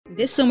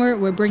This summer,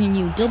 we're bringing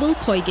you double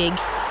koi gig.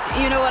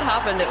 You know what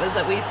happened? It was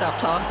that we stopped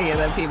talking and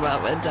then people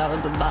went down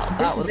and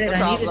that was the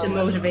problem. I needed the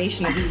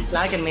motivation of you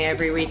slagging me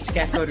every week to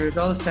get good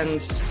results and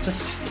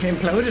just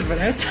imploded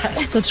without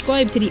that.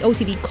 Subscribe to the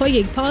OTB Koi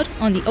Gig pod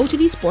on the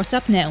OTB Sports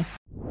app now.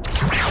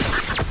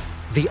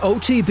 The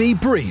OTB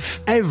Brief.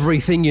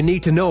 Everything you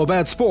need to know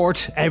about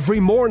sport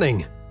every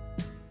morning.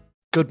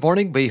 Good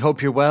morning, we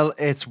hope you're well.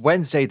 It's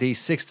Wednesday the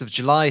 6th of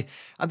July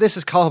and this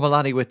is Colin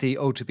Mullaney with the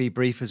OTB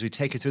Brief as we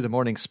take you through the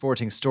morning's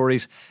sporting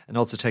stories and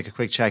also take a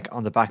quick check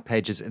on the back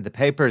pages in the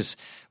papers.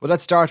 Well,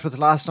 let's start with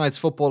last night's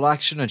football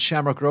action, and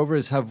Shamrock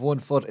Rovers have 1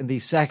 foot in the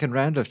second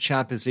round of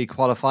Champions League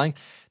qualifying.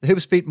 The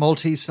Hoops beat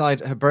Maltese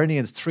side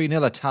Hibernians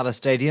 3-0 at Tallaght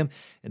Stadium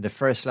in the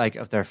first leg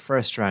of their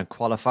first round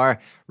qualifier.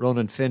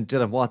 Ronan Finn,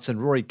 Dylan Watson,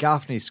 Rory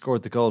Gaffney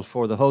scored the goal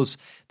for the hosts.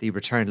 The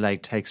return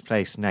leg takes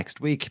place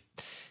next week.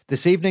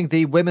 This evening,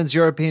 the Women's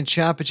European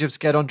Championships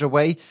get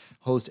underway.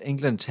 Host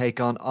England take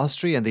on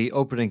Austria in the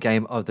opening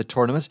game of the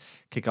tournament.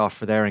 Kick-off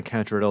for their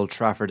encounter at Old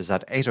Trafford is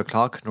at 8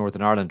 o'clock.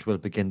 Northern Ireland will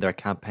begin their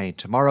campaign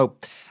tomorrow.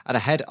 And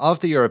ahead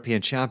of the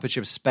European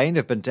Championships, Spain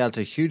have been dealt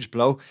a huge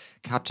blow.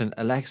 Captain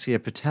Alexia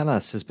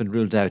Putellas has been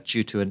ruled out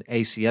due to an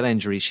ACL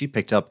injury she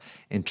picked up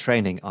in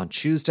training on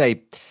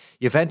Tuesday.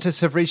 Juventus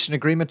have reached an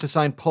agreement to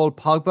sign Paul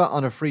Pogba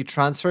on a free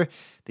transfer.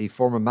 The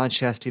former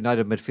Manchester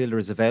United midfielder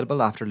is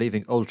available after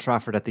leaving Old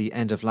Trafford at the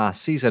end of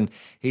last season.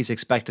 He's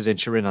expected in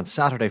Turin on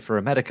Saturday for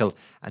a medical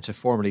and to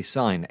formally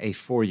sign a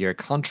 4-year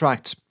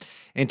contract.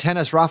 In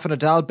tennis, Rafa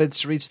Nadal bids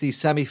to reach the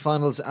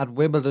semi-finals at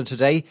Wimbledon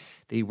today.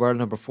 The world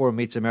number 4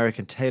 meets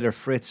American Taylor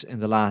Fritz in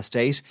the last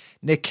 8.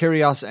 Nick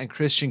Kyrgios and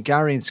Christian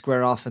Garin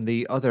square off in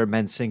the other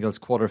men's singles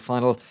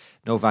quarter-final.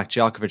 Novak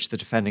Djokovic, the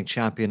defending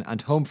champion,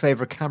 and home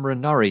favourite Cameron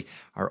Norrie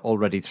are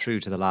already through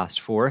to the last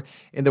 4.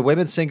 In the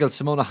women's singles,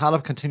 Simona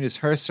Halep continues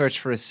her search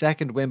for a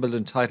second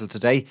Wimbledon title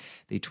today.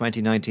 The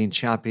 2019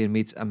 champion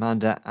meets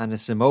Amanda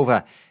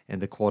Anisimova in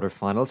the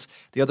quarter-finals.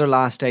 The other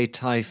last 8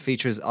 tie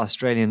features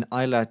Australian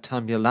Ayla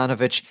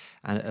Tomljanovic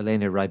and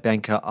Elena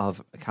Rybenka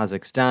of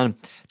Kazakhstan.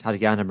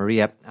 Tatiana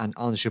Maria and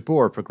Ons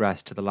Jabeur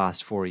progressed to the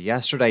last 4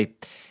 yesterday.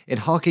 In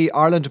hockey,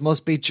 Ireland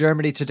must beat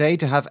Germany today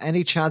to have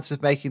any chance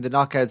of making the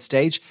knockout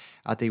stage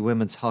at the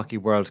Women's Hockey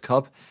World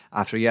Cup.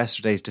 After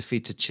yesterday's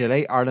defeat to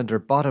Chile, Ireland are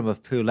bottom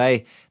of Pool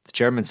A. The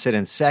Germans sit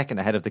in second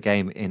ahead of the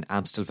game in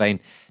Amstelveen.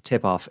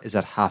 Tip-off is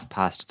at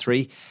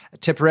 3:30.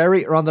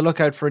 Tipperary are on the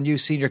lookout for a new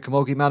senior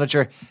camogie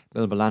manager.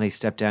 Bill Mullaney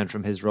stepped down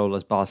from his role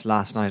as boss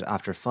last night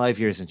after 5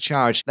 years in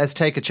charge. Let's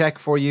take a check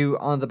for you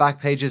on the back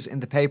pages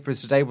in the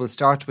papers today. We'll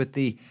start with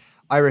the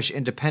Irish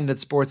Independent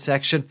Sports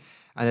section.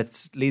 And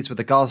it leads with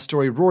a golf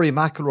story. Rory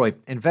McIlroy,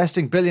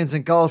 investing billions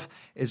in golf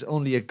is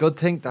only a good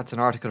thing. That's an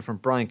article from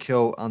Brian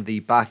Keogh on the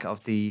back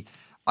of the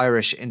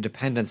Irish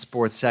Independent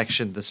Sports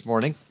section this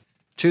morning.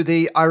 To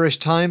the Irish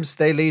Times,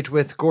 they lead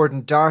with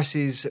Gordon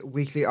Darcy's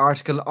weekly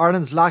article,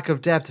 Ireland's lack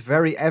of depth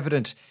very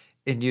evident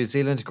in New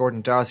Zealand.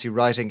 Gordon Darcy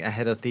writing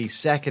ahead of the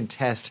second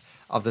test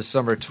of the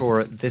summer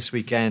tour this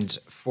weekend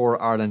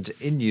for Ireland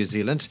in New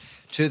Zealand.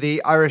 To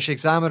the Irish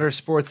Examiner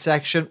Sports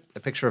section, a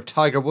picture of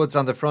Tiger Woods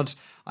on the front.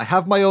 I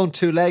have my own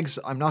 2 legs.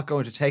 I'm not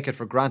going to take it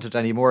for granted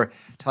anymore.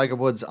 Tiger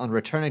Woods on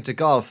returning to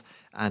golf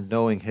and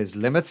knowing his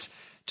limits.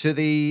 To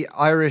the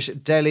Irish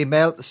Daily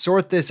Mail,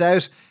 sort this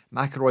out.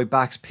 McIlroy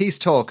backs peace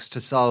talks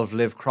to solve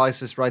live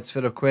crisis, writes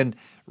Philip Quinn.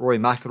 Rory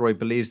McIlroy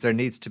believes there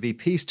needs to be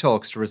peace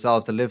talks to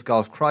resolve the live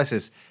golf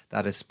crisis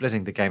that is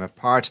splitting the game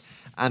apart.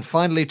 And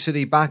finally, to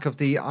the back of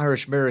the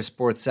Irish Mirror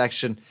Sports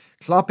section,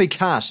 Kloppy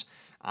Cat.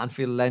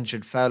 Anfield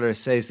legend Fowler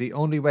says the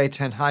only way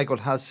Ten Hag will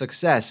have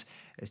success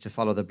is to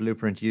follow the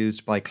blueprint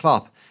used by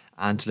Klopp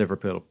and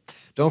Liverpool.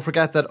 Don't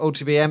forget that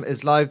OTBM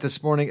is live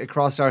this morning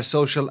across our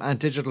social and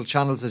digital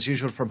channels as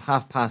usual from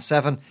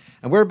 7:30.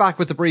 And we're back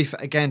with the brief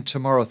again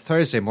tomorrow,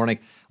 Thursday morning.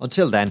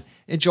 Until then,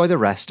 enjoy the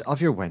rest of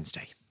your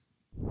Wednesday.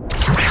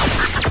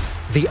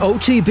 The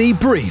OTB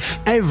Brief.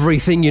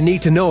 Everything you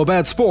need to know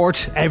about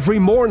sport every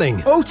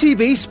morning.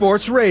 OTB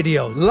Sports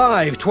Radio.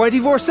 Live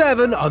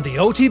 24/7 on the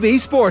OTB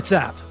Sports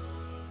app.